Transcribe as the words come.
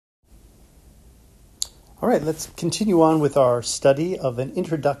All right, let's continue on with our study of an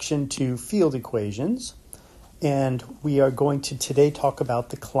introduction to field equations. And we are going to today talk about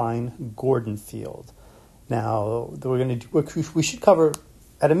the Klein-Gordon field. Now, we should cover,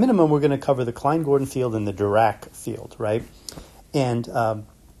 at a minimum, we're going to cover the Klein-Gordon field and the Dirac field, right? And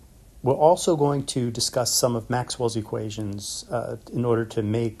we're also going to discuss some of Maxwell's equations in order to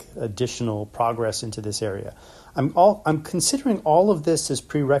make additional progress into this area. I'm considering all of this as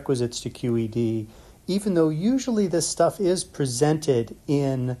prerequisites to QED, even though usually this stuff is presented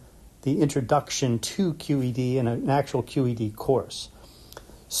in the introduction to QED in an actual QED course.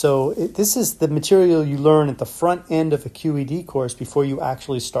 So this is the material you learn at the front end of a QED course before you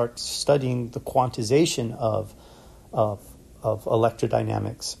actually start studying the quantization of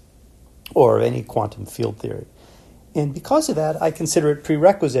electrodynamics or any quantum field theory. And because of that, I consider it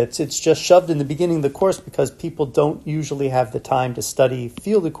prerequisites. It's just shoved in the beginning of the course because people don't usually have the time to study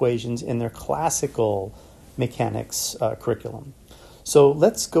field equations in their classical mechanics curriculum. So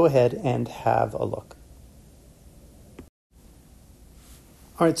let's go ahead and have a look.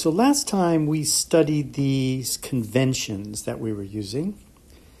 All right, so last time we studied these conventions that we were using.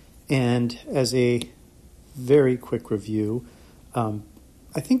 And as a very quick review,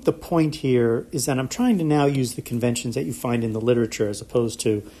 I think the point here is that I'm trying to now use the conventions that you find in the literature as opposed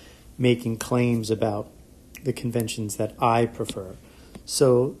to making claims about the conventions that I prefer.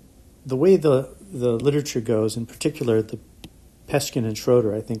 So the way the literature goes, in particular, the Peskin and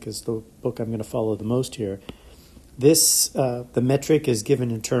Schroeder, I think, is the book I'm going to follow the most here. The metric is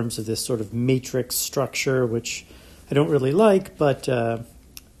given in terms of this sort of matrix structure, which I don't really like, but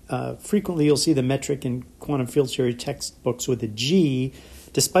frequently you'll see the metric in quantum field theory textbooks with a G,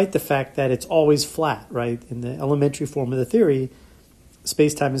 despite the fact that it's always flat, right? In the elementary form of the theory,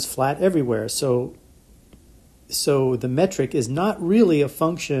 space-time is flat everywhere. So the metric is not really a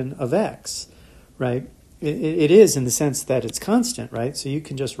function of x, right? It is in the sense that it's constant, right? So you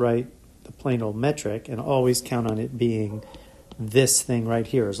can just write the plain old metric and always count on it being this thing right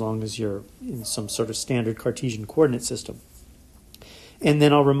here, as long as you're in some sort of standard Cartesian coordinate system. And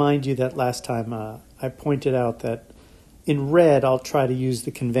then I'll remind you that last time I pointed out that in red, I'll try to use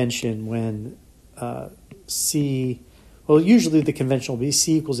the convention when usually the convention will be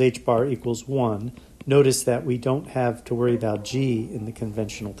C equals H bar equals 1. Notice that we don't have to worry about G in the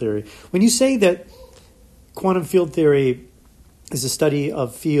conventional theory. When you say that quantum field theory is a study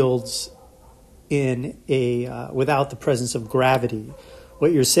of fields in without the presence of gravity,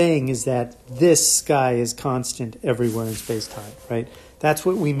 what you're saying is that this sky is constant everywhere in space-time, right? That's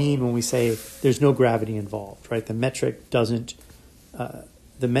what we mean when we say there's no gravity involved, right? The metric doesn't.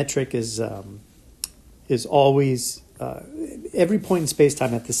 The metric is always every point in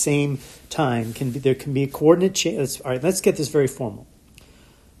space-time at the same time there can be a coordinate change. All right, let's get this very formal.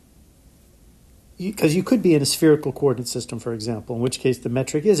 Because you could be in a spherical coordinate system, for example, in which case the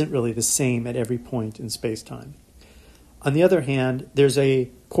metric isn't really the same at every point in space-time. On the other hand, there's a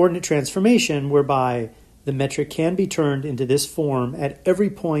coordinate transformation whereby the metric can be turned into this form at every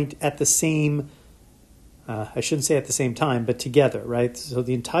point at the same, I shouldn't say at the same time, but together, right? So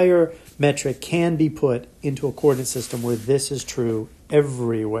the entire metric can be put into a coordinate system where this is true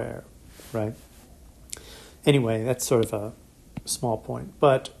everywhere, right? Anyway, that's sort of a small point.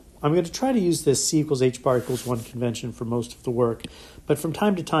 But I'm going to try to use this C equals H bar equals 1 convention for most of the work. But from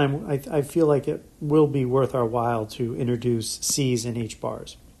time to time, I feel like it will be worth our while to introduce C's and H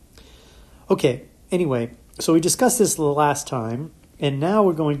bars. Okay, anyway, so we discussed this the last time, and now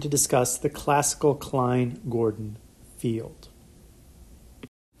we're going to discuss the classical Klein-Gordon field.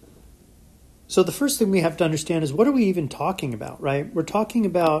 So the first thing we have to understand is, what are we even talking about, right? We're talking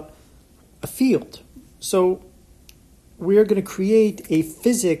about a field. So we are going to create a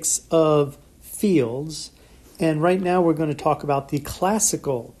physics of fields, and right now we're going to talk about the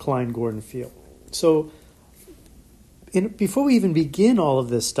classical Klein-Gordon field. So before we even begin all of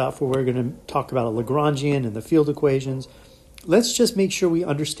this stuff, where we're going to talk about a Lagrangian and the field equations, let's just make sure we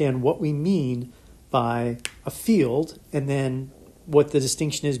understand what we mean by a field, and then what the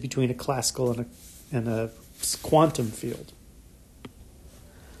distinction is between a classical and a quantum field.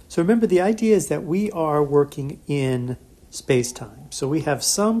 So remember, the idea is that we are working in space-time. So we have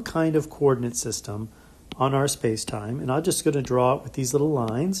some kind of coordinate system on our space-time, and I'm just going to draw it with these little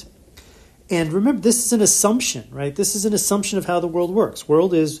lines. And remember, this is an assumption, right? This is an assumption of how the world works.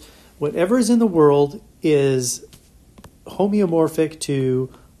 World is, whatever is in the world is homeomorphic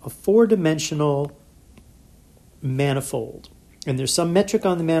to a four-dimensional manifold. And there's some metric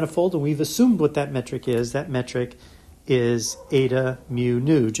on the manifold, and we've assumed what that metric is. That metric is eta mu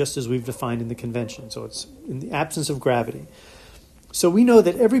nu, just as we've defined in the convention. So it's in the absence of gravity. So we know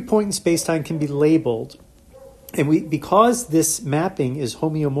that every point in space-time can be labeled And because this mapping is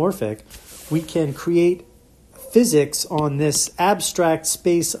homeomorphic, we can create physics on this abstract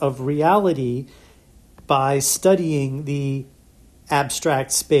space of reality by studying the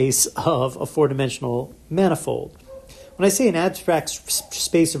abstract space of a four-dimensional manifold. When I say an abstract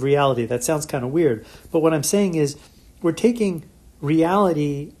space of reality, that sounds kind of weird, but what I'm saying is we're taking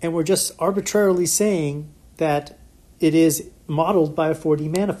reality and we're just arbitrarily saying that it is modeled by a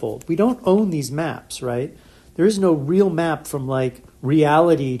 4D manifold. We don't own these maps, right? There is no real map from like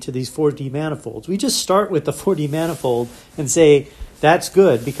reality to these 4D manifolds. We just start with the 4D manifold and say that's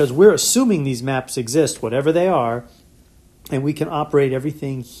good because we're assuming these maps exist, whatever they are, and we can operate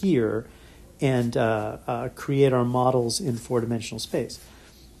everything here and create our models in four-dimensional space.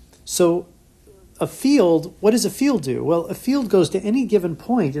 So a field, what does a field do? Well, a field goes to any given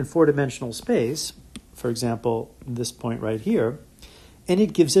point in four-dimensional space, for example, this point right here, and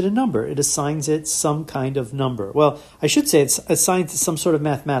it gives it a number. It assigns it some kind of number. Well, I should say it assigns it some sort of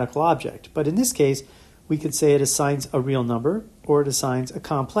mathematical object, but in this case, we could say it assigns a real number or it assigns a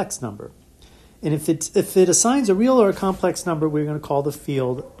complex number. And if it assigns a real or a complex number, we're going to call the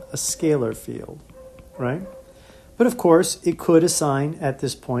field a scalar field, right? But of course, it could assign, at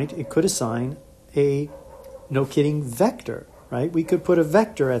this point, it could assign a, no kidding, vector, right? We could put a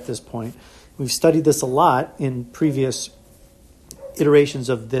vector at this point. We've studied this a lot in previous iterations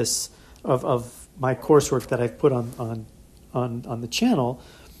of this, of my coursework that I've put on the channel.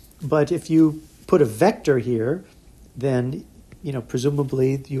 But if you put a vector here, then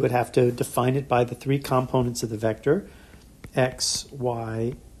presumably you would have to define it by the three components of the vector, x,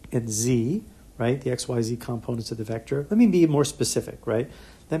 y, and z, right? The x, y, z components of the vector. Let me be more specific, right?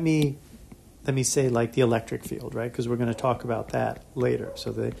 Let me say like the electric field, right? Because we're going to talk about that later.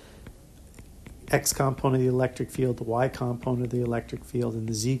 So the x component of the electric field, the y component of the electric field, and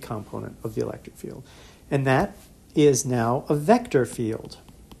the z component of the electric field. And that is now a vector field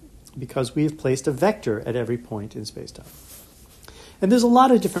because we've placed a vector at every point in space-time. And there's a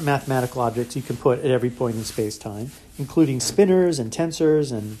lot of different mathematical objects you can put at every point in space-time, including spinors and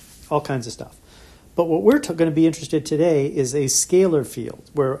tensors and all kinds of stuff. But what we're going to be interested in today is a scalar field,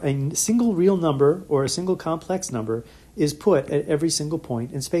 where a single real number or a single complex number is put at every single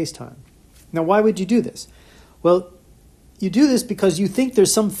point in space-time. Now, why would you do this? Well, you do this because you think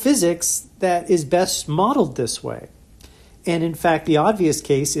there's some physics that is best modeled this way. And in fact, the obvious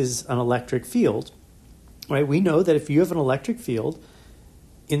case is an electric field, right? We know that if you have an electric field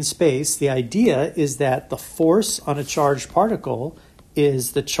in space, the idea is that the force on a charged particle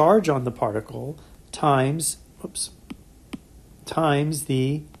is the charge on the particle times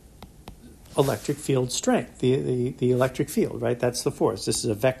the electric field strength, the electric field, right? That's the force. This is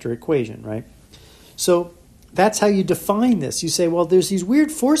a vector equation, right? So that's how you define this. You say, well, there's these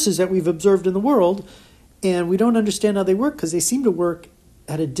weird forces that we've observed in the world, and we don't understand how they work because they seem to work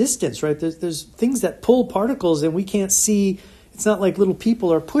at a distance, right? There's things that pull particles, and we can't see. It's not like little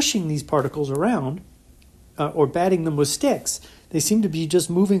people are pushing these particles around or batting them with sticks. They seem to be just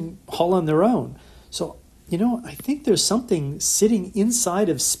moving all on their own. So, I think there's something sitting inside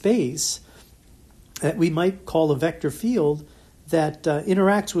of space that we might call a vector field that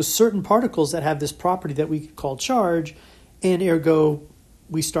interacts with certain particles that have this property that we could call charge, and ergo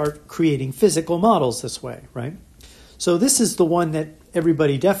we start creating physical models this way, right? So this is the one that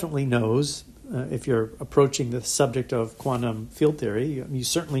everybody definitely knows. If you're approaching the subject of quantum field theory, you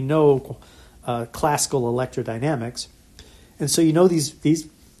certainly know classical electrodynamics. And so these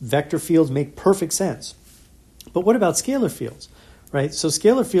vector fields make perfect sense. But what about scalar fields, right? So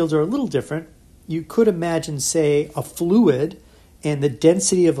scalar fields are a little different. You could imagine, say, a fluid, and the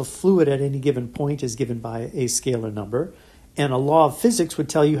density of a fluid at any given point is given by a scalar number. And a law of physics would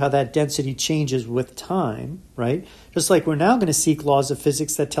tell you how that density changes with time, right? Just like we're now going to seek laws of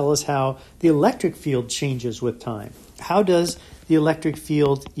physics that tell us how the electric field changes with time. How does the electric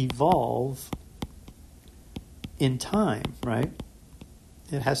field evolve in time, right?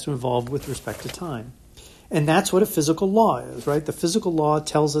 It has to evolve with respect to time. And that's what a physical law is, right? The physical law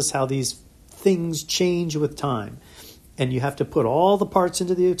tells us how these things change with time. And you have to put all the parts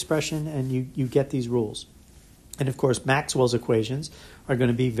into the expression, and you get these rules. And of course, Maxwell's equations are going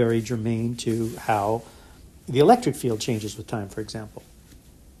to be very germane to how the electric field changes with time, for example.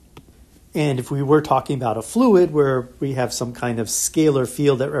 And if we were talking about a fluid where we have some kind of scalar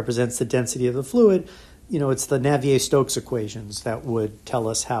field that represents the density of the fluid, it's the Navier-Stokes equations that would tell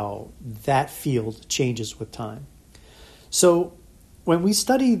us how that field changes with time. So when we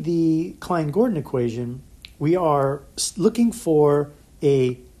study the Klein-Gordon equation, we are looking for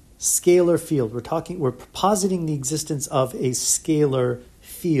a scalar field. We're positing the existence of a scalar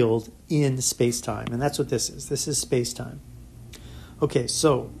field in space-time, and that's what this is. This is space-time. Okay,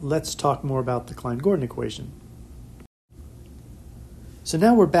 so let's talk more about the Klein-Gordon equation. So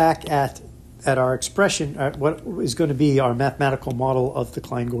now we're back at our expression, at what is going to be our mathematical model of the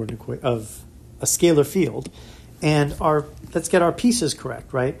Klein-Gordon of a scalar field. And let's get our pieces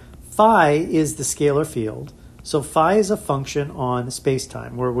correct, right? Phi is the scalar field. So phi is a function on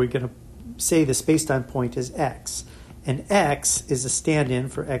space-time, where we're going to say the space-time point is x. And x is a stand-in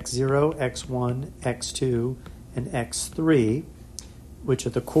for x0, x1, x2, and x3, which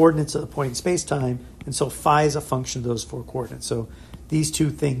are the coordinates of the point in space-time. And so phi is a function of those four coordinates. So these two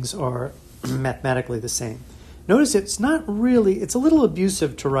things are mathematically the same. Notice it's not really, it's a little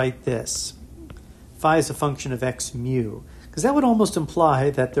abusive to write this. Phi is a function of x mu, because that would almost imply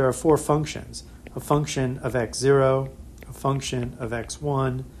that there are four functions. A function of x0, a function of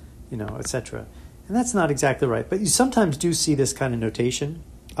x1, etc. And that's not exactly right. But you sometimes do see this kind of notation.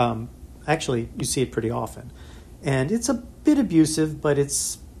 Actually, you see it pretty often. And it's a bit abusive, but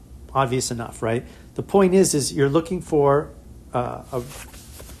it's obvious enough, right? The point is you're looking for a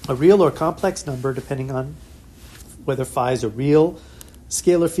real or complex number, depending on whether phi is a real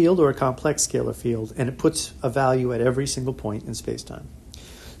scalar field or a complex scalar field, and it puts a value at every single point in space-time.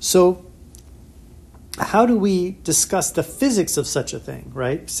 So how do we discuss the physics of such a thing,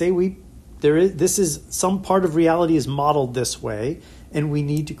 right? Say this is some part of reality is modeled this way, and we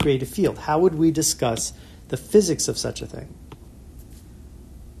need to create a field. How would we discuss the physics of such a thing?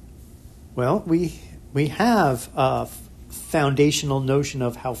 Well, we have a foundational notion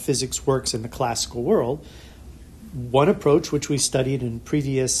of how physics works in the classical world. One approach, which we studied in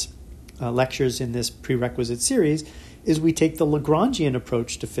previous lectures in this prerequisite series, is we take the Lagrangian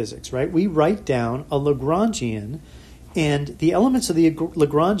approach to physics, right? We write down a Lagrangian, and the elements of the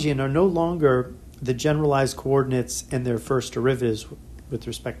Lagrangian are no longer the generalized coordinates and their first derivatives with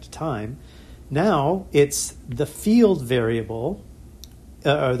respect to time. Now it's the field variable,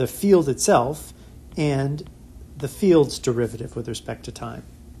 or the field itself, and the field's derivative with respect to time.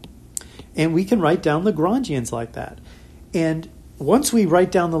 And we can write down Lagrangians like that. And once we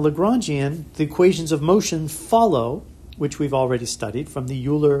write down the Lagrangian, the equations of motion follow, which we've already studied from the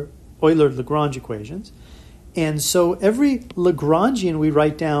Euler-Lagrange equations. And so every Lagrangian we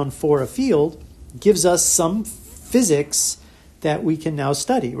write down for a field gives us some physics that we can now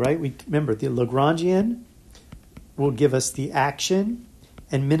study, right? Remember, the Lagrangian will give us the action,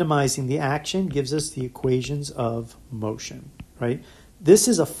 and minimizing the action gives us the equations of motion, right? This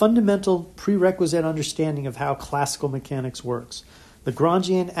is a fundamental prerequisite understanding of how classical mechanics works.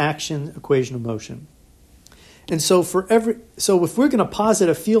 Lagrangian action equation of motion. And so if we're going to posit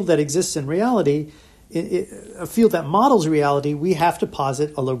a field that exists in reality, a field that models reality, we have to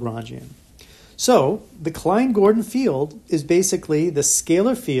posit a Lagrangian. So the Klein-Gordon field is basically the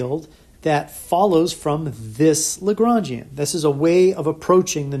scalar field that follows from this Lagrangian. This is a way of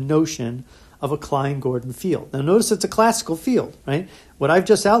approaching the notion of a Klein-Gordon field. Now notice it's a classical field, right? What I've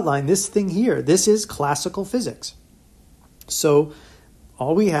just outlined, this thing here, this is classical physics. So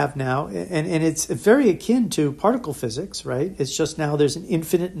all we have now, and it's very akin to particle physics, right? It's just now there's an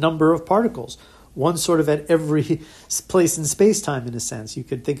infinite number of particles, one sort of at every place in space-time in a sense. You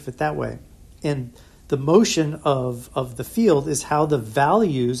could think of it that way. And the motion of the field is how the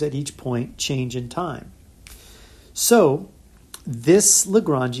values at each point change in time. So this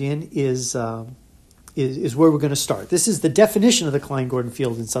Lagrangian is where we're going to start. This is the definition of the Klein-Gordon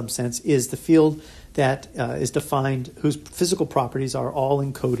field in some sense, is the field that is defined, whose physical properties are all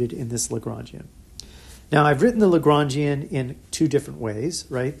encoded in this Lagrangian. Now, I've written the Lagrangian in two different ways,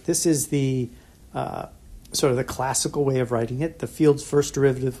 right? This is the sort of the classical way of writing it, the field's first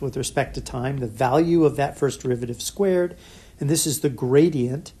derivative with respect to time, the value of that first derivative squared, and this is the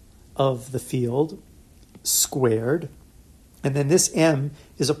gradient of the field squared. And then this m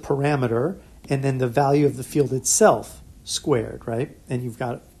is a parameter, and then the value of the field itself squared, right? And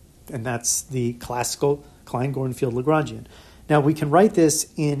that's the classical Klein-Gordon field Lagrangian. Now we can write this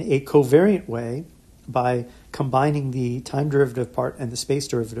in a covariant way by combining the time derivative part and the space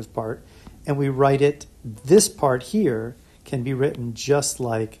derivative part, and we write it, this part here can be written just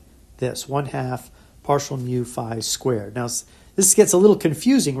like this, 1/2 partial mu phi squared. Now this gets a little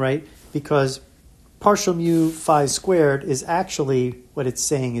confusing, right? Because partial mu phi squared is actually, what it's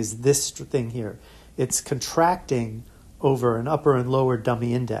saying is this thing here. It's contracting over an upper and lower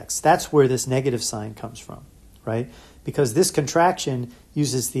dummy index. That's where this negative sign comes from, right? Because this contraction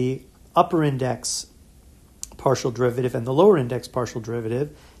uses the upper index partial derivative and the lower index partial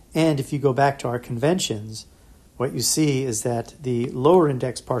derivative. And if you go back to our conventions, what you see is that the lower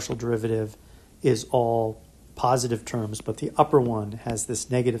index partial derivative is all positive terms, but the upper one has this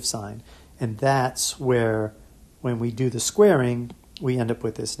negative sign. And that's where, when we do the squaring, we end up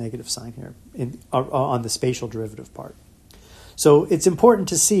with this negative sign here on the spatial derivative part. So it's important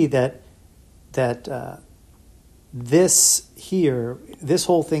to see that this here, this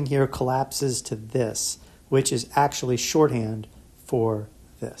whole thing here collapses to this, which is actually shorthand for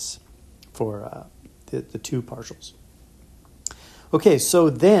this, for the two partials. Okay, so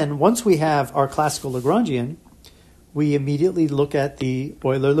then once we have our classical Lagrangian, we immediately look at the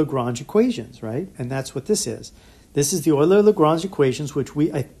Euler-Lagrange equations, right? And that's what this is. This is the Euler-Lagrange equations, which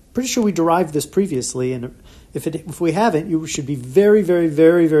I'm pretty sure we derived this previously, and if we haven't, you should be very, very,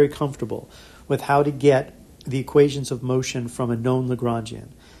 very, very comfortable with how to get the equations of motion from a known Lagrangian.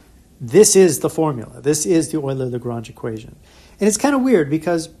 This is the formula. This is the Euler-Lagrange equation. And it's kind of weird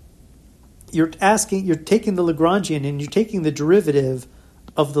because you're taking the Lagrangian and you're taking the derivative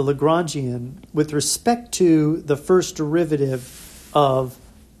of the Lagrangian with respect to the first derivative of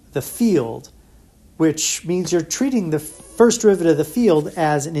the field, which means you're treating the first derivative of the field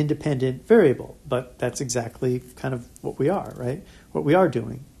as an independent variable. But that's exactly kind of what we are, right? What we are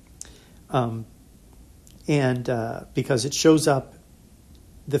doing. Because it shows up,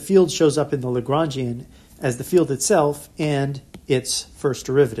 the field shows up in the Lagrangian as the field itself and its first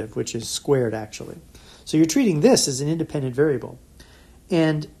derivative, which is squared actually. So you're treating this as an independent variable.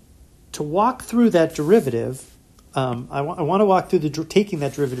 And to walk through that derivative, I want to walk through taking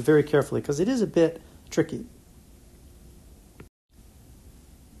that derivative very carefully because it is a bit tricky.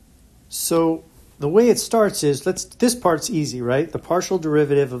 So the way it starts is, this part's easy, right? The partial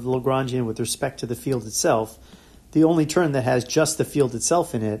derivative of the Lagrangian with respect to the field itself, the only term that has just the field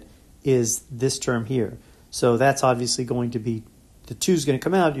itself in it is this term here. So that's obviously going to be, the 2 is going to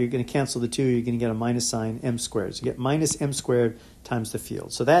come out, you're going to cancel the 2, you're going to get a minus sign, m squared. So you get minus m squared times the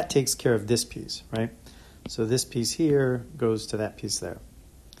field. So that takes care of this piece, right? So this piece here goes to that piece there.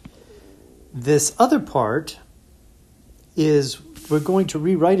 This other part is, we're going to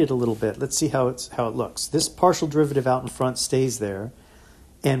rewrite it a little bit. Let's see how it looks. This partial derivative out in front stays there.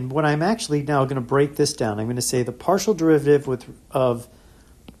 And what I'm actually now going to break this down. I'm going to say the partial derivative of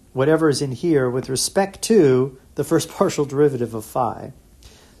whatever is in here with respect to the first partial derivative of phi.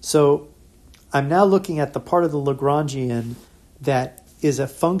 So I'm now looking at the part of the Lagrangian that is a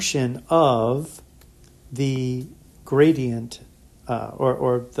function of the gradient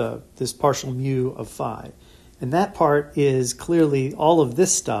this partial mu of phi. And that part is clearly all of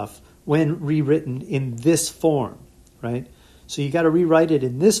this stuff when rewritten in this form, right? So you got to rewrite it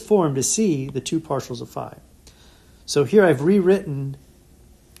in this form to see the two partials of phi. So here I've rewritten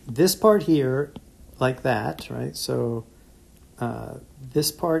this part here like that, right? So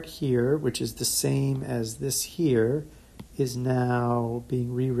this part here, which is the same as this here, is now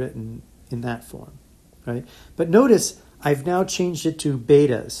being rewritten in that form, right? But notice I've now changed it to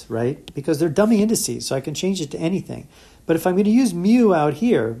betas, right? Because they're dummy indices, so I can change it to anything. But if I'm going to use mu out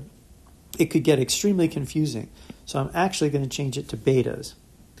here, it could get extremely confusing. So I'm actually going to change it to betas.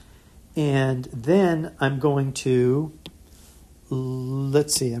 And then I'm going to, I'm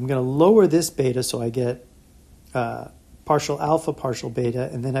going to lower this beta so I get partial alpha, partial beta,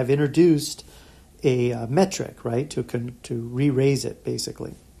 and then I've introduced a metric, right, to re-raise it,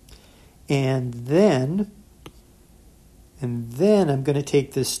 basically. And then I'm going to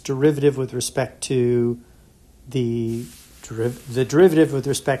take this derivative with respect to the derivative with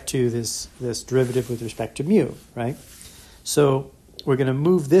respect to this derivative with respect to mu, right? So we're going to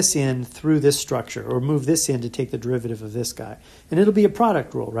move this in through this structure, or move this in to take the derivative of this guy. And it'll be a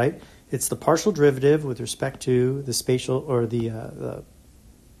product rule, right? It's the partial derivative with respect to the spatial, or the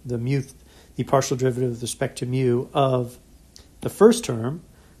partial derivative with respect to mu of the first term,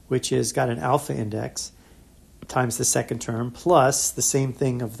 which has got an alpha index, times the second term, plus the same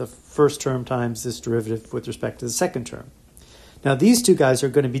thing of the first term times this derivative with respect to the second term. Now these two guys are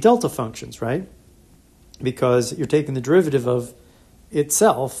going to be delta functions, right? Because you're taking the derivative of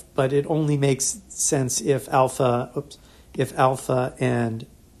itself, but it only makes sense if alpha and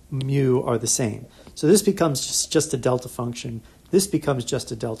mu are the same. So this becomes just a delta function. This becomes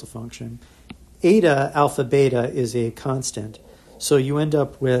just a delta function. Eta alpha beta is a constant. So you end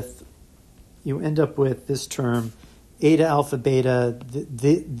up with this term, eta alpha beta.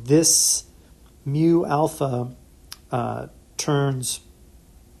 This mu alpha turns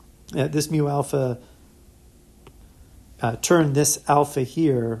turn this alpha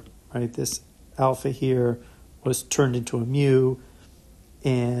here, right? This alpha here was turned into a mu,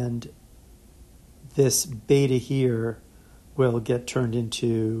 and this beta here will get turned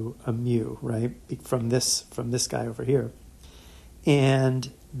into a mu, right? From this guy over here.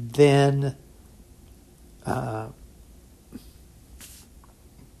 And then And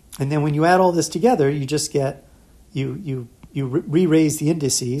then when you add all this together, you just get, you re-raise the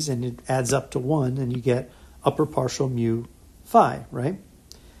indices and it adds up to 1 and you get upper partial mu phi, right?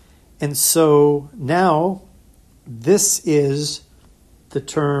 And so now this is the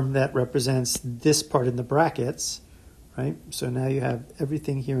term that represents this part in the brackets, right? So now you have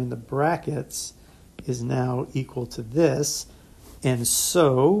everything here in the brackets is now equal to this. And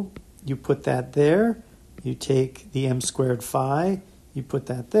so you put that there, you take the m squared phi, you put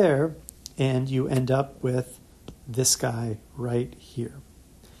that there, and you end up with this guy right here.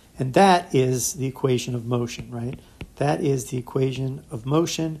 And that is the equation of motion, right? That is the equation of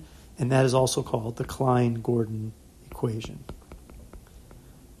motion, and that is also called the Klein-Gordon equation.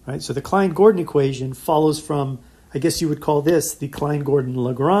 Right? So the Klein-Gordon equation follows from, I guess you would call this the Klein-Gordon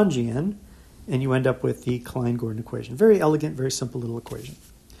Lagrangian, and you end up with the Klein-Gordon equation. Very elegant, very simple little equation.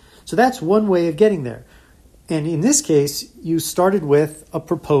 So that's one way of getting there. And in this case, you started with a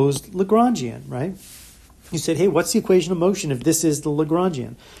proposed Lagrangian, right? You said, hey, what's the equation of motion if this is the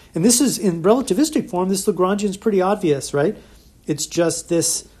Lagrangian? And this is, in relativistic form, this Lagrangian is pretty obvious, right? It's just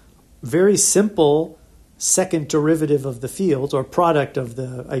this very simple second derivative of the field, or product of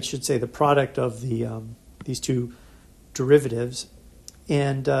the, I should say, the product of the these two derivatives,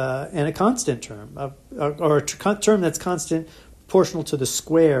 and a constant term, or a term that's constant proportional to the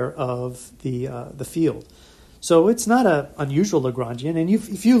square of the field. So it's not an unusual Lagrangian. And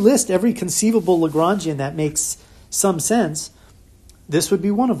if you list every conceivable Lagrangian that makes some sense, this would be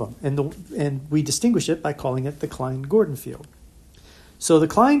one of them. And we distinguish it by calling it the Klein-Gordon field. So the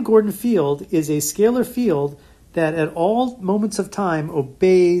Klein-Gordon field is a scalar field that at all moments of time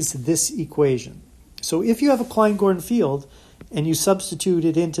obeys this equation. So if you have a Klein-Gordon field and you substitute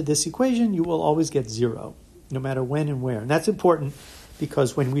it into this equation, you will always get 0, no matter when and where. And that's important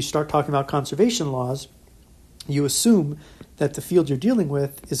because when we start talking about conservation laws, you assume that the field you're dealing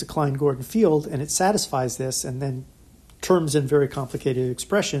with is a Klein-Gordon field and it satisfies this, and then terms in very complicated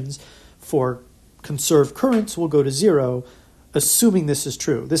expressions for conserved currents will go to 0, assuming this is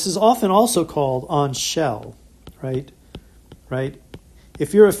true. This is often also called on shell, right?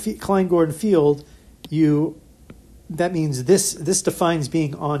 If you're a Klein-Gordon field, that means this defines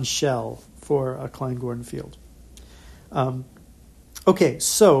being on shell for a Klein-Gordon field. Okay,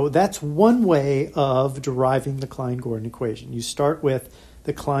 so that's one way of deriving the Klein-Gordon equation. You start with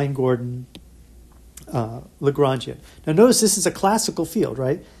the Klein-Gordon Lagrangian. Now notice this is a classical field,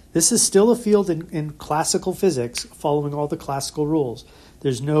 right? This is still a field in classical physics following all the classical rules.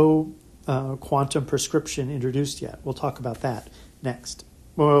 There's no quantum prescription introduced yet. We'll talk about that next.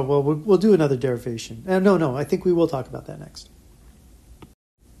 Well, we'll do another derivation. No, I think we will talk about that next.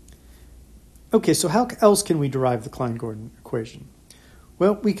 Okay, so how else can we derive the Klein-Gordon equation?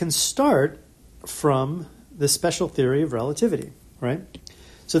 Well, we can start from the special theory of relativity, right?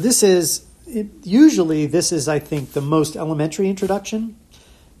 So usually this is, I think, the most elementary introduction.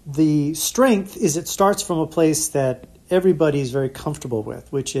 The strength is it starts from a place that everybody is very comfortable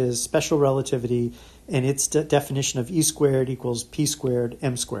with, which is special relativity and its definition of E squared equals P squared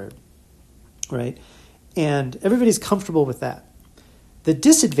M squared, right? And everybody's comfortable with that. The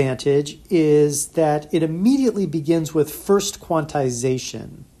disadvantage is that it immediately begins with first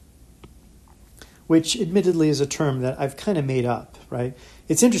quantization, which admittedly is a term that I've kind of made up, right?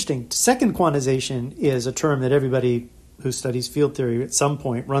 It's interesting. Second quantization is a term that everybody who studies field theory at some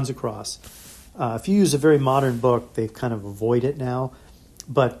point runs across. If you use a very modern book, they've kind of avoid it now.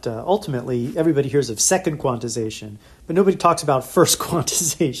 But ultimately, everybody hears of second quantization, but nobody talks about first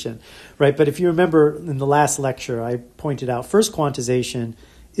quantization, right? But if you remember in the last lecture, I pointed out first quantization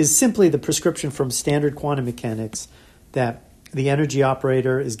is simply the prescription from standard quantum mechanics that the energy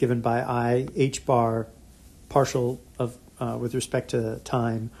operator is given by I, h bar, partial of with respect to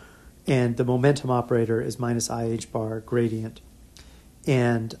time, and the momentum operator is minus I, h bar, gradient.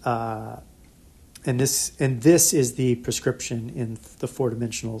 And this is the prescription in the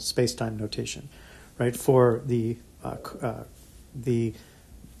four-dimensional space-time notation, right? For this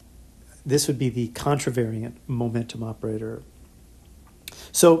would be the contravariant momentum operator.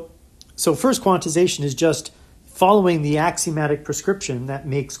 So first quantization is just following the axiomatic prescription that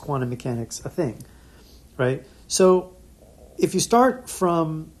makes quantum mechanics a thing, right? So if you start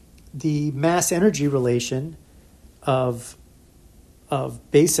from the mass-energy relation of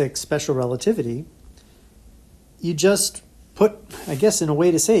basic special relativity, you just put, I guess in a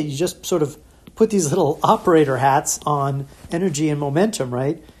way to say it, you just sort of put these little operator hats on energy and momentum,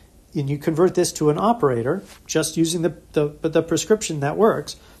 right? And you convert this to an operator just using the prescription that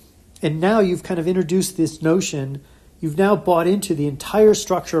works. And now you've kind of introduced this notion, you've now bought into the entire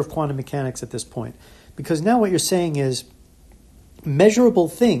structure of quantum mechanics at this point. because now what you're saying is measurable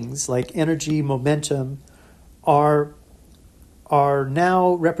things like energy, momentum are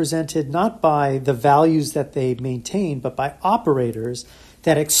now represented not by the values that they maintain, but by operators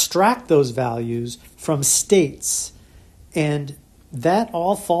that extract those values from states. And that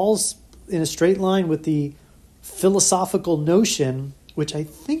all falls in a straight line with the philosophical notion, which I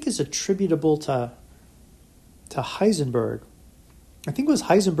think is attributable to Heisenberg. I think it was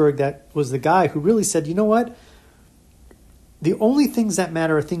Heisenberg that was the guy who really said, you know what? The only things that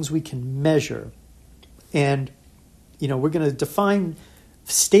matter are things we can measure. And, we're going to define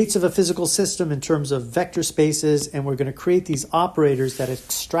states of a physical system in terms of vector spaces, and we're going to create these operators that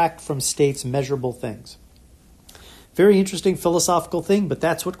extract from states measurable things. Very interesting philosophical thing, but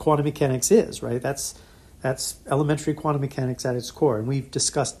that's what quantum mechanics is, right? That's elementary quantum mechanics at its core, and we've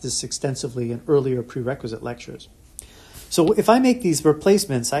discussed this extensively in earlier prerequisite lectures. So if I make these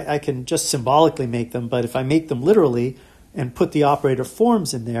replacements, I can just symbolically make them, but if I make them literally and put the operator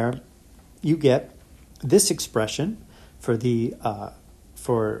forms in there, you get this expression for the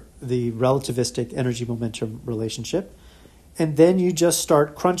relativistic energy-momentum relationship. And then you just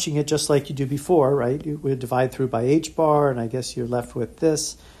start crunching it just like you do before, right? You would divide through by h bar, and I guess you're left with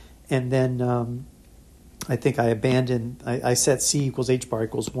this. And then I think I set c equals h bar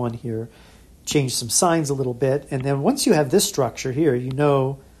equals 1 here, change some signs a little bit. And then once you have this structure here, you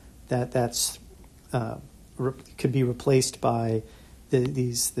know that that's can be replaced by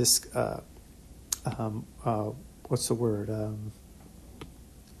what's the word?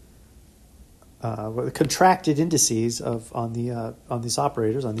 The contracted indices on these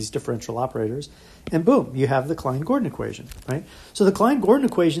operators, on these differential operators, and boom, you have the Klein-Gordon equation, right? So the Klein-Gordon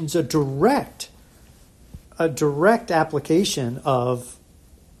equation is a direct application of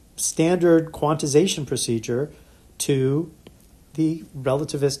standard quantization procedure to the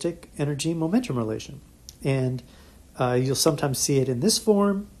relativistic energy-momentum relation, and you'll sometimes see it in this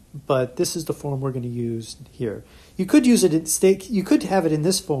form, but this is the form we're going to use here. You could use it you could have it in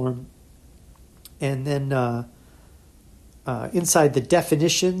this form. And then inside the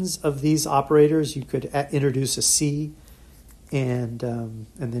definitions of these operators, you could introduce a c, and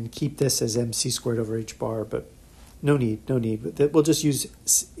then keep this as mc squared over h bar. But no need. We'll just use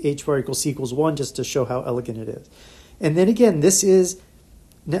h bar equals c equals 1 just to show how elegant it is. And then again,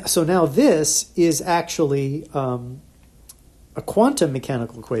 now this is actually a quantum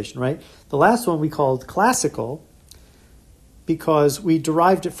mechanical equation, right? The last one we called classical, because we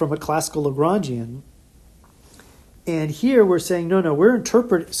derived it from a classical Lagrangian. And here we're saying, no, we're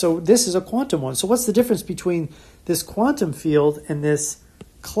interpreting, so this is a quantum one. So what's the difference between this quantum field and this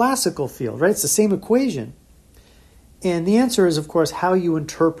classical field, right? It's the same equation. And the answer is, of course, how you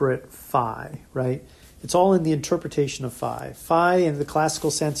interpret phi, right? It's all in the interpretation of phi. Phi in the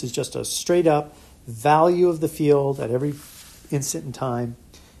classical sense is just a straight up value of the field at every instant in time.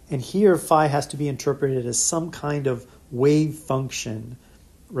 And here phi has to be interpreted as some kind of wave function,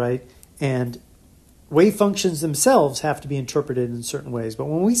 right? And wave functions themselves have to be interpreted in certain ways. But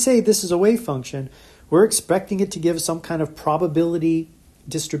when we say this is a wave function, we're expecting it to give some kind of probability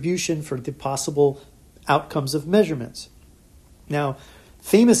distribution for the possible outcomes of measurements. Now,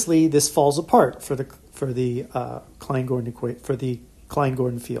 famously, this falls apart for the Klein-Gordon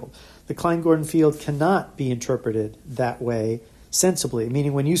field. The Klein-Gordon field cannot be interpreted that way sensibly,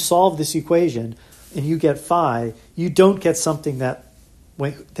 meaning when you solve this equation and you get phi, you don't get something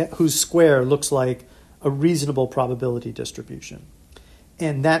whose square looks like a reasonable probability distribution.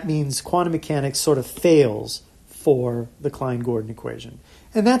 And that means quantum mechanics sort of fails for the Klein-Gordon equation.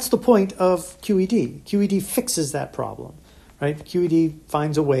 And that's the point of QED. QED fixes that problem, right? QED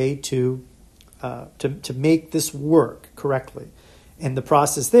finds a way to make this work correctly. And the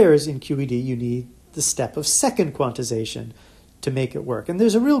process there is in QED, you need the step of second quantization to make it work. And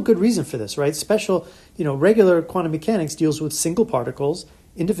there's a real good reason for this, right? Regular quantum mechanics deals with single particles,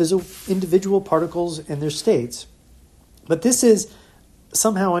 individual particles and their states. But this is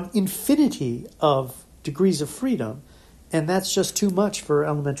somehow an infinity of degrees of freedom, and that's just too much for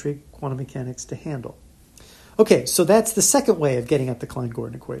elementary quantum mechanics to handle. Okay, so that's the second way of getting at the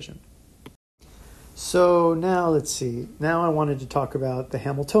Klein-Gordon equation. So now let's see. Now I wanted to talk about the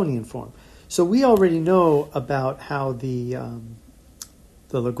Hamiltonian form. So we already know about how the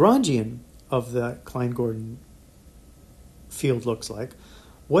Lagrangian of the Klein-Gordon field looks like.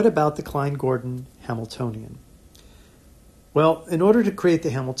 What about the Klein-Gordon Hamiltonian? Well, in order to create the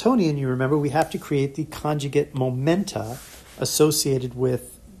Hamiltonian, you remember we have to create the conjugate momenta associated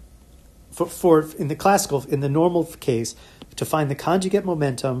with, in the normal case, to find the conjugate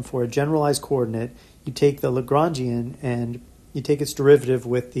momentum for a generalized coordinate, you take the Lagrangian and you take its derivative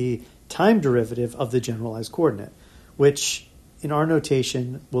with the time derivative of the generalized coordinate, which in our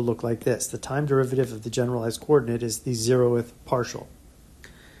notation will look like this. The time derivative of the generalized coordinate is the 0th partial.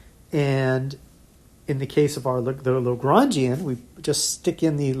 And in the case of the Lagrangian, we just stick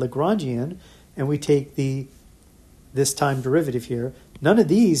in the Lagrangian and we take this time derivative here. None of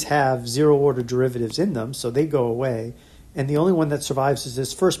these have zero-order derivatives in them, so they go away. And the only one that survives is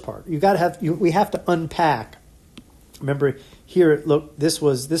this first part. We have to unpack. Remember here, look,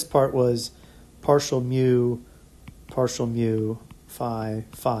 this part was partial mu, phi,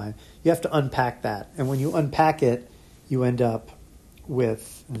 phi. You have to unpack that. And when you unpack it, you end up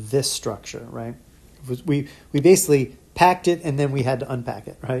with this structure, right? We basically packed it and then we had to unpack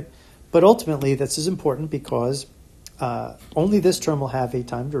it, right? But ultimately, this is important because only this term will have a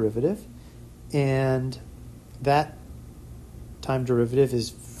time derivative, and that time derivative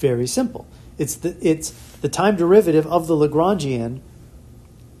is very simple. It's the time derivative of the Lagrangian,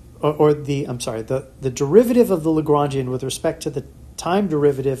 the derivative of the Lagrangian with respect to the time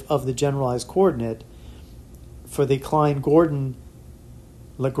derivative of the generalized coordinate for the Klein-Gordon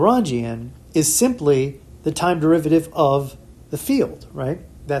Lagrangian is simply the time derivative of the field, right?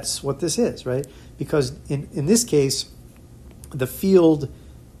 That's what this is, right? Because in this case, the field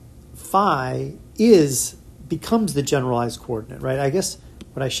phi becomes the generalized coordinate, right? I guess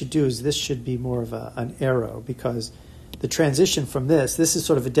what I should do is this should be more of an arrow, because the transition from this is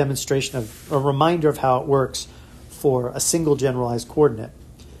sort of a demonstration of a reminder of how it works for a single generalized coordinate.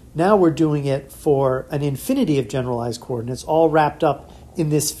 Now we're doing it for an infinity of generalized coordinates all wrapped up in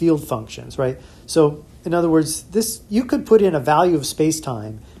this field functions, right? So in other words, you could put in a value of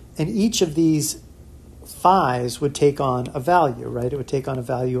space-time, and each of these phi's would take on a value, right? It would take on a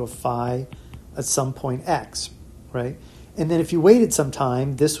value of phi at some point x, right? And then if you waited some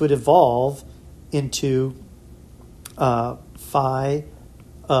time, this would evolve into phi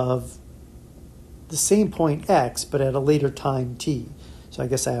of the same point x, but at a later time t. So I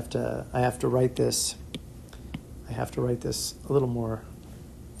guess I have to write this. I have to write this a little more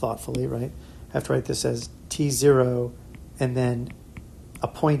thoughtfully, right? I have to write this as t0 and then a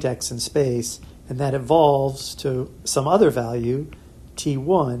point x in space, and that evolves to some other value,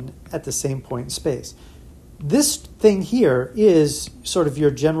 t1, at the same point in space. This thing here is sort of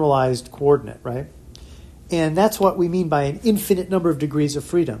your generalized coordinate, right? And that's what we mean by an infinite number of degrees of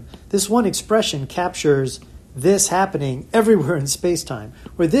freedom. This one expression captures this happening everywhere in space-time,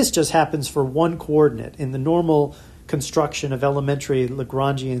 where this just happens for one coordinate in the normal construction of elementary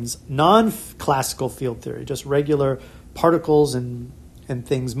Lagrangian's non-classical field theory, just regular particles and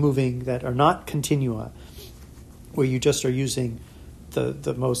things moving that are not continua, where you just are using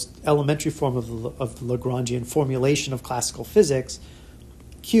the most elementary form of the Lagrangian formulation of classical physics.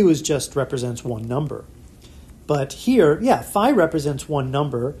 Q just represents one number. But here, phi represents one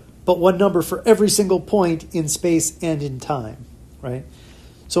number, but one number for every single point in space and in time, right?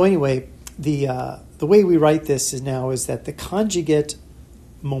 So anyway, the way we write this is that the conjugate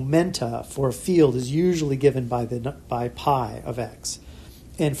momenta for a field is usually given by pi of x.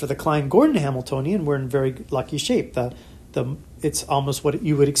 And for the Klein-Gordon Hamiltonian, we're in very lucky shape. It's almost what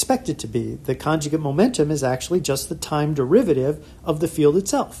you would expect it to be. The conjugate momentum is actually just the time derivative of the field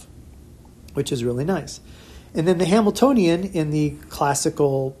itself, which is really nice. And then the Hamiltonian, in the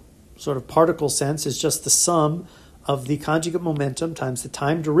classical sort of particle sense, is just the sum of the conjugate momentum times the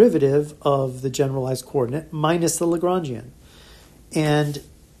time derivative of the generalized coordinate minus the Lagrangian. And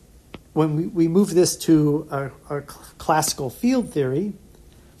when we move this to a classical field theory,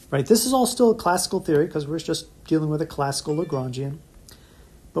 right, this is all still a classical theory because we're just dealing with a classical Lagrangian.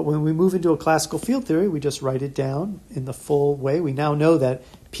 But when we move into a classical field theory, we just write it down in the full way. We now know that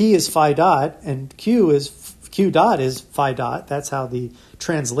P is phi dot and Q dot is phi dot. That's how the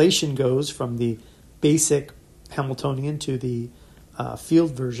translation goes from the basic Hamiltonian to the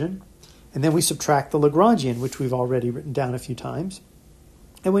field version. And then we subtract the Lagrangian, which we've already written down a few times.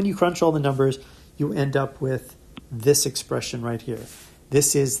 And when you crunch all the numbers, you end up with this expression right here.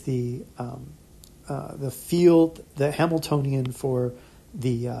 This is the field, the Hamiltonian for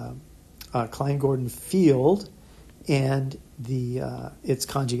the Klein-Gordon field and its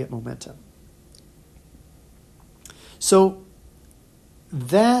conjugate momentum. So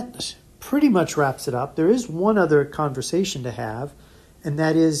that pretty much wraps it up. There is one other conversation to have, and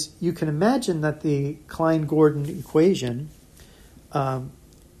that is you can imagine that the Klein-Gordon equation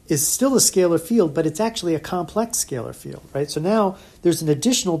is still a scalar field, but it's actually a complex scalar field, right? So now there's an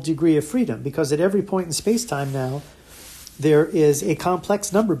additional degree of freedom because at every point in space-time now, there is a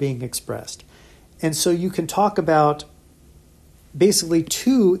complex number being expressed. And so you can talk about basically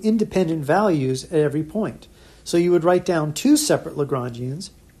two independent values at every point. So you would write down two separate Lagrangians,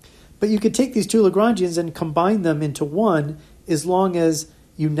 But you could take these two Lagrangians and combine them into one as long as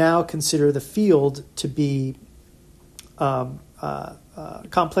you now consider the field to be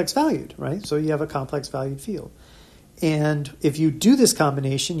complex valued, right? So you have a complex valued field. And if you do this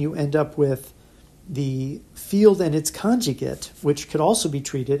combination, you end up with the field and its conjugate, which could also be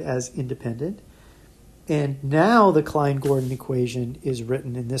treated as independent. And now the Klein-Gordon equation is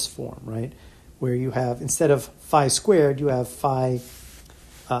written in this form, right? Where you have, instead of phi squared, you have phi,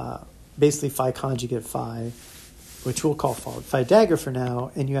 basically phi conjugate phi, which we'll call phi dagger for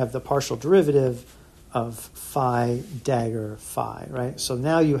now, and you have the partial derivative of phi dagger phi, right? So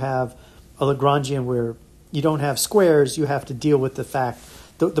now you have a Lagrangian where you don't have squares, you have to deal with the fact,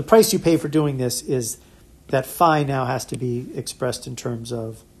 the price you pay for doing this is that phi now has to be expressed in terms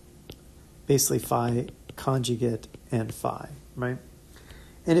of basically phi conjugate and phi, right?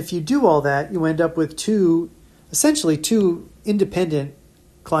 And if you do all that, you end up with essentially two independent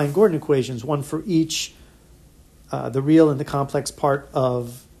Klein-Gordon equations, one for each the real and the complex part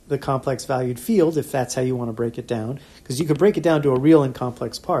of the complex valued field, if that's how you want to break it down, because you could break it down to a real and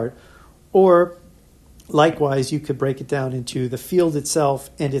complex part, or likewise, you could break it down into the field itself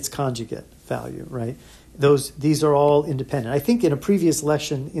and its conjugate value, right? These are all independent. I think in a previous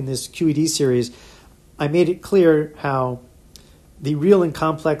lesson in this QED series, I made it clear how the real and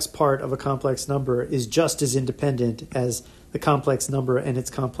complex part of a complex number is just as independent as the complex number and its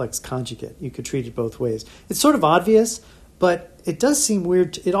complex conjugate. You could treat it both ways. It's sort of obvious, but it does seem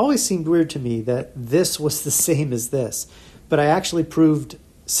weird. It always seemed weird to me that this was the same as this. But I actually proved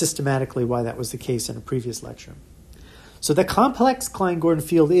systematically why that was the case in a previous lecture. So the complex Klein-Gordon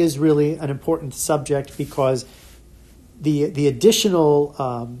field is really an important subject because the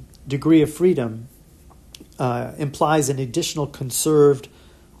additional degree of freedom implies an additional conservation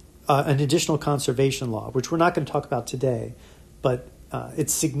law, which we're not going to talk about today, but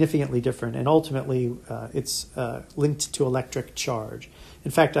it's significantly different, and ultimately it's linked to electric charge.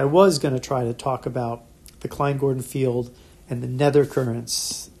 In fact, I was going to try to talk about the Klein-Gordon field and the nether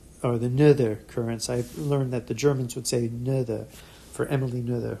currents, or the Noether currents. I learned that the Germans would say Noether for Emily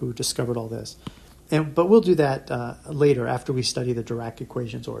Noether, who discovered all this. But we'll do that later after we study the Dirac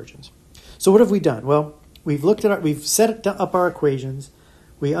equation's origins. So what have we done? Well, we've set up our equations.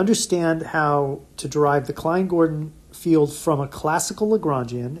 We understand how to derive the Klein-Gordon field from a classical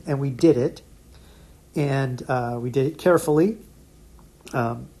Lagrangian, and we did it. And we did it carefully.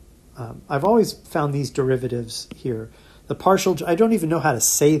 I've always found these derivatives here. The partial, I don't even know how to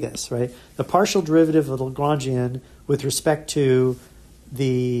say this, right? The partial derivative of the Lagrangian with respect to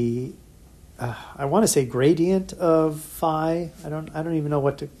the, I want to say gradient of phi. I don't even know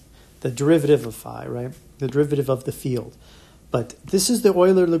the derivative of phi, right? The derivative of the field. But this is the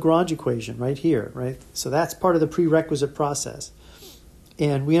Euler-Lagrange equation right here, right? So that's part of the prerequisite process.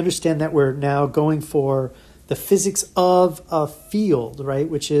 And we understand that we're now going for the physics of a field, right?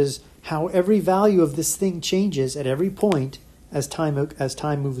 Which is how every value of this thing changes at every point as time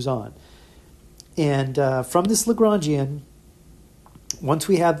moves on. And from this Lagrangian, once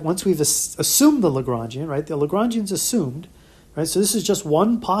we've assumed the Lagrangian, right? The Lagrangian's assumed, right? So this is just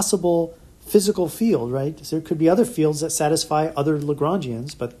one possible physical field, right? So there could be other fields that satisfy other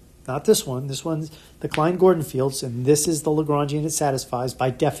Lagrangians, but not this one. This one's the Klein-Gordon fields, and this is the Lagrangian it satisfies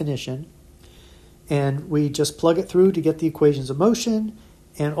by definition. And we just plug it through to get the equations of motion,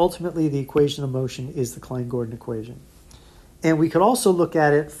 and ultimately the equation of motion is the Klein-Gordon equation. And we could also look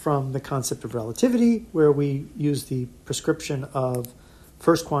at it from the concept of relativity, where we use the prescription of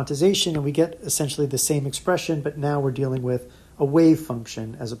first quantization, and we get essentially the same expression, but now we're dealing with a wave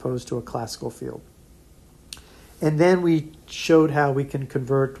function as opposed to a classical field. And then we showed how we can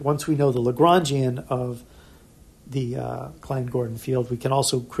convert, once we know the Lagrangian of the Klein-Gordon field, we can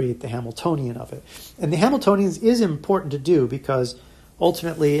also create the Hamiltonian of it. And the Hamiltonian is important to do because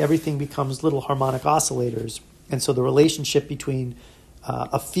ultimately everything becomes little harmonic oscillators. And so the relationship between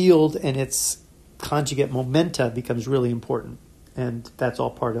a field and its conjugate momenta becomes really important. And that's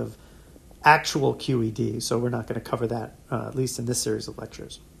all part of actual QED, so we're not going to cover that, at least in this series of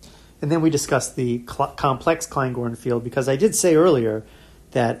lectures. And then we discussed the complex Klein-Gordon field, because I did say earlier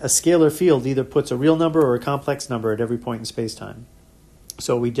that a scalar field either puts a real number or a complex number at every point in space-time.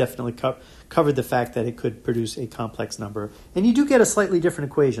 So we definitely covered the fact that it could produce a complex number. And you do get a slightly different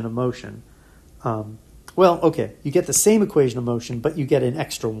equation of motion. You get the same equation of motion, but you get an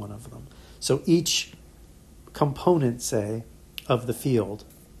extra one of them. So each component, say, of the field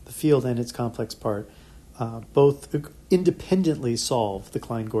and its complex part, both independently solve the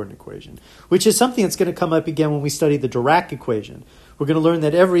Klein-Gordon equation, which is something that's going to come up again when we study the Dirac equation. We're going to learn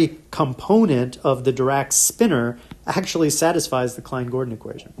that every component of the Dirac spinor actually satisfies the Klein-Gordon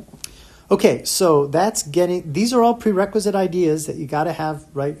equation. Okay, so these are all prerequisite ideas that you got to have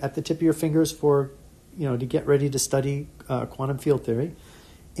right at the tip of your fingers for, to get ready to study quantum field theory.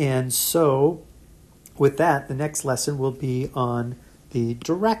 And so with that, the next lesson will be on the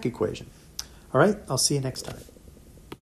Dirac equation. All right, I'll see you next time.